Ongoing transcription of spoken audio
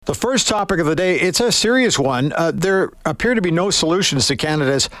The first topic of the day, it's a serious one. There appear to be no solutions to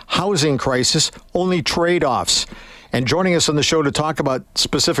Canada's housing crisis, only trade-offs. And joining us on the show to talk about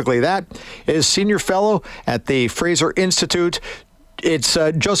specifically that is Senior Fellow at the Fraser Institute. It's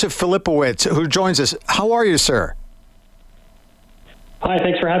Josef Filipowicz who joins us. How are you, sir? Hi,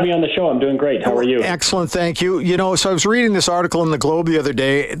 thanks for having me on the show. I'm doing great. How are you? Excellent, thank you. So I was reading this article in the Globe the other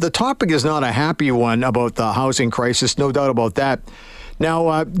day. The topic is not a happy one about the housing crisis, no doubt about that.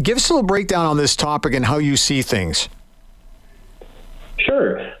 Now, give us a little breakdown on this topic and how you see things.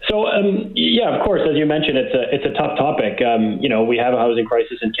 Sure. So, of course, as you mentioned, it's a tough topic. We have a housing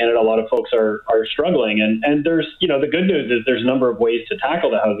crisis in Canada. A lot of folks are struggling, and there's, the good news is there's a number of ways to tackle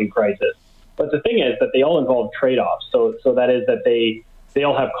the housing crisis. But the thing is that they all involve trade-offs. So that is that they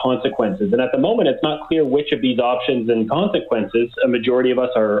all have consequences. And at the moment, it's not clear which of these options and consequences a majority of us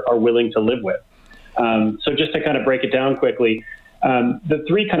are willing to live with. So just to kind of break it down quickly, the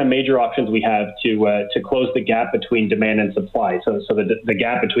three kind of major options we have to close the gap between demand and supply, so the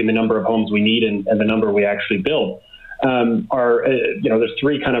gap between the number of homes we need and the number we actually build, there's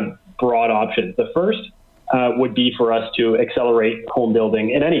three kind of broad options. The first would be for us to accelerate home building.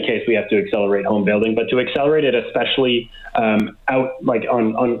 In any case, we have to accelerate home building, but to accelerate it especially out like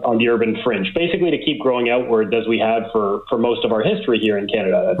on the urban fringe, basically to keep growing outwards as we have for most of our history here in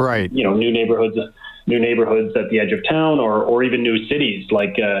Canada. Right. New neighborhoods at the edge of town, or even new cities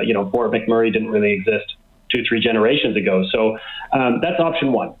like Fort McMurray didn't really exist 2-3 generations ago. So that's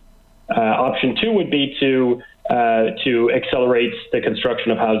option one. Option two would be to accelerate the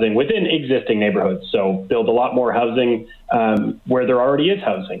construction of housing within existing neighborhoods. So build a lot more housing where there already is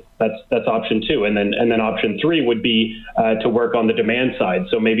housing. That's option two. And then option three would be to work on the demand side.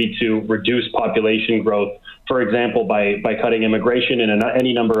 So maybe to reduce population growth, for example, by cutting immigration in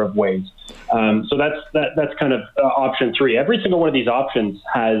any number of ways. So that's kind of option three. Every single one of these options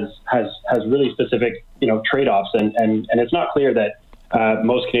has really specific trade-offs, and it's not clear that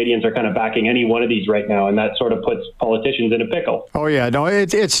most Canadians are kind of backing any one of these right now, and that sort of puts politicians in a pickle. Oh yeah, no,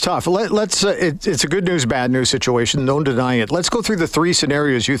 it's tough. It's a good news, bad news situation. No denying it. Let's go through the three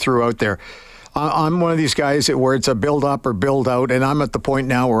scenarios you threw out there. I'm one of these guys where it's a build up or build out, and I'm at the point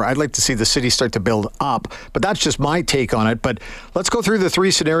now where I'd like to see the city start to build up, but that's just my take on it. But let's go through the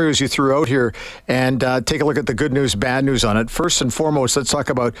three scenarios you threw out here and take a look at the good news, bad news on it. First and foremost, let's talk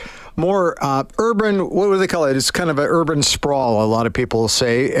about more urban, what do they call it? It's kind of an urban sprawl, a lot of people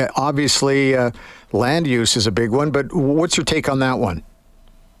say. Obviously, land use is a big one, but what's your take on that one?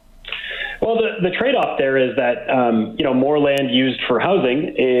 Well, the trade-off there is that, more land used for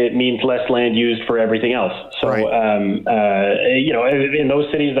housing, it means less land used for everything else. So, right. In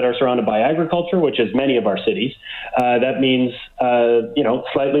those cities that are surrounded by agriculture, which is many of our cities, that means,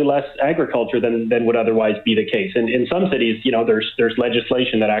 slightly less agriculture than would otherwise be the case. And in some cities, there's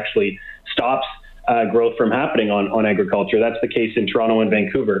legislation that actually stops growth from happening on agriculture. That's the case in Toronto and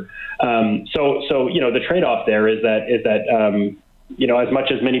Vancouver. The trade-off there is that as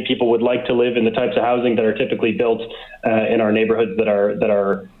much as many people would like to live in the types of housing that are typically built in our neighborhoods that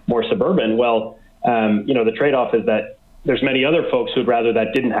are more suburban, the trade-off is that there's many other folks who'd rather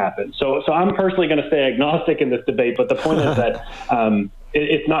that didn't happen. So I'm personally going to stay agnostic in this debate, but the point is that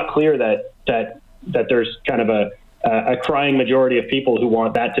it's not clear that there's kind of a crying majority of people who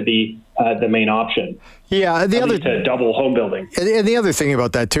want that to be the main option. Yeah, to double home building. And the other thing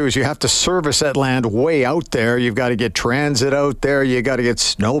about that too is you have to service that land way out there. You've got to get transit out there. You got to get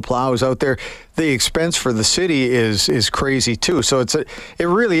snow plows out there. The expense for the city is crazy too. So that's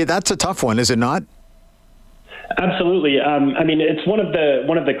a tough one, is it not? Absolutely. It's one of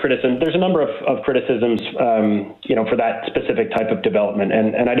the criticisms. There's a number of criticisms, for that specific type of development.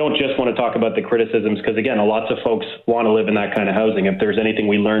 And I don't just want to talk about the criticisms because, again, lots of folks want to live in that kind of housing. If there's anything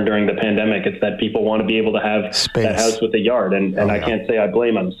we learned during the pandemic, it's that people want to be able to have space. That house with a yard. And I can't say I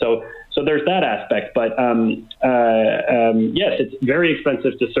blame them. So there's that aspect. But yes, it's very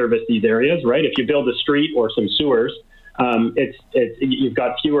expensive to service these areas, right? If you build a street or some sewers, you've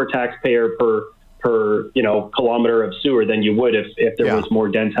got fewer taxpayer per kilometer of sewer than you would if there was more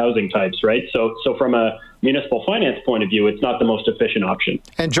dense housing types, right? So from a municipal finance point of view, it's not the most efficient option.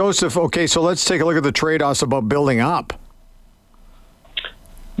 And Joseph, okay, so let's take a look at the trade-offs about building up.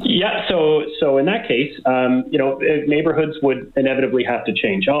 Yeah, so in that case, neighborhoods would inevitably have to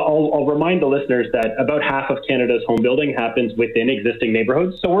change. I'll remind the listeners that about half of Canada's home building happens within existing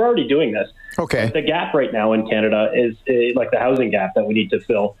neighborhoods, so we're already doing this. Okay. The gap right now in Canada is like the housing gap that we need to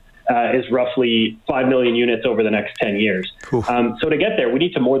fill. Is roughly 5 million units over the next 10 years. So to get there, we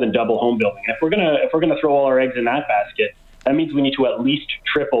need to more than double home building. If we're gonna throw all our eggs in that basket, that means we need to at least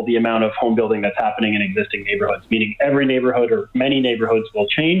triple the amount of home building that's happening in existing neighborhoods, meaning every neighborhood or many neighborhoods will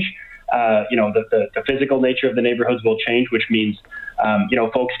change. The physical nature of the neighborhoods will change, which means,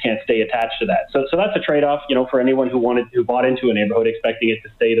 folks can't stay attached to that. So that's a trade-off, for anyone who bought into a neighborhood expecting it to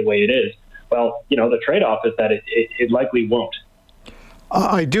stay the way it is. Well, the trade-off is that it likely won't.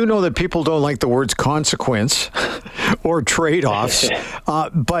 I do know that people don't like the words consequence or trade-offs,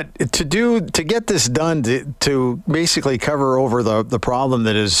 but to get this done, to basically cover over the problem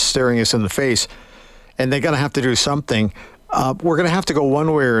that is staring us in the face, and they're going to have to do something, we're going to have to go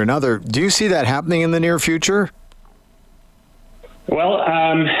one way or another. Do you see that happening in the near future? Well,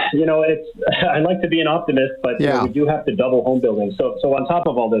 I like to be an optimist, but we do have to double home building. So on top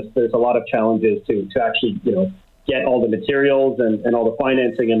of all this, there's a lot of challenges to actually, get all the materials and all the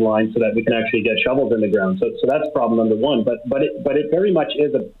financing in line so that we can actually get shovels in the ground. So that's problem number one. But it very much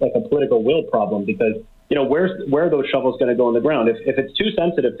is a political will problem, because where are those shovels going to go in the ground? If it's too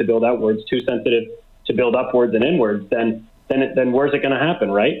sensitive to build outwards, too sensitive to build upwards and inwards, then where's it going to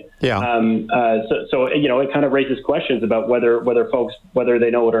happen, right? Yeah. So it kind of raises questions about whether folks, whether they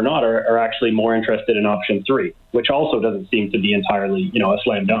know it or not, are actually more interested in option 3, which also doesn't seem to be entirely a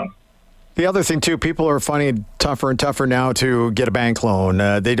slam dunk. The other thing, too, people are finding it tougher and tougher now to get a bank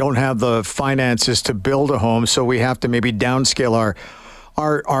loan. They don't have the finances to build a home, so we have to maybe downscale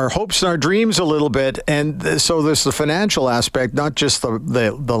our hopes and our dreams a little bit. And so there's the financial aspect, not just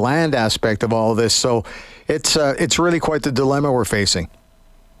the land aspect of all of this. So it's really quite the dilemma we're facing.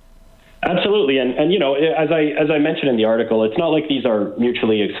 Absolutely. And as I mentioned in the article, it's not like these are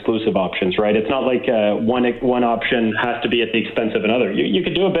mutually exclusive options, right? It's not like one option has to be at the expense of another. You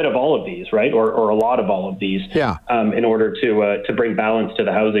could do a bit of all of these, right? Or a lot of all of these in order to bring balance to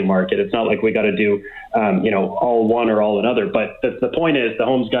the housing market. It's not like we got to do, all one or all another. But the point is the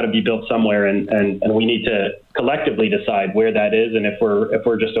home's got to be built somewhere, and we need to collectively decide where that is and if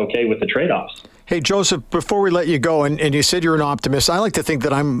we're just okay with the trade-offs. Hey, Joseph, before we let you go, and you said you're an optimist, I like to think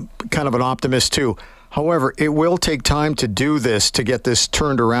that I'm kind of an optimist too. However, it will take time to do this, to get this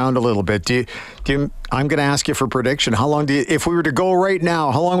turned around a little bit. I'm going to ask you for a prediction. How long if we were to go right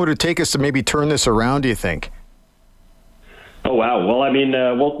now, how long would it take us to maybe turn this around, do you think? Oh, wow. Well, I mean,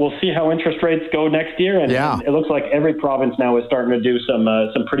 we'll see how interest rates go next year. And it looks like every province now is starting to do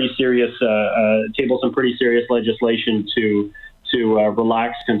some pretty serious, table some pretty serious legislation to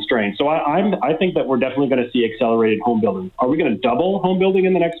relax constraints. So I think that we're definitely going to see accelerated home building. Are we going to double home building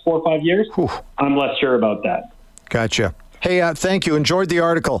in the next 4 or 5 years? Whew. I'm less sure about that. Gotcha. Hey, thank you. Enjoyed the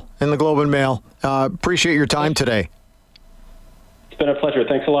article in the Globe and Mail. Appreciate your time today. It's been a pleasure.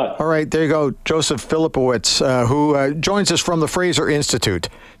 Thanks a lot. All right, there you go. Josef Filipowicz, who joins us from the Fraser Institute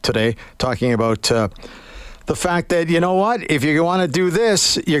today, talking about the fact that, you know what, if you want to do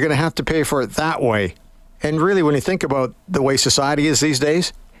this, you're going to have to pay for it that way. And really, when you think about the way society is these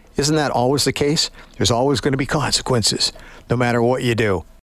days, isn't that always the case? There's always going to be consequences, no matter what you do.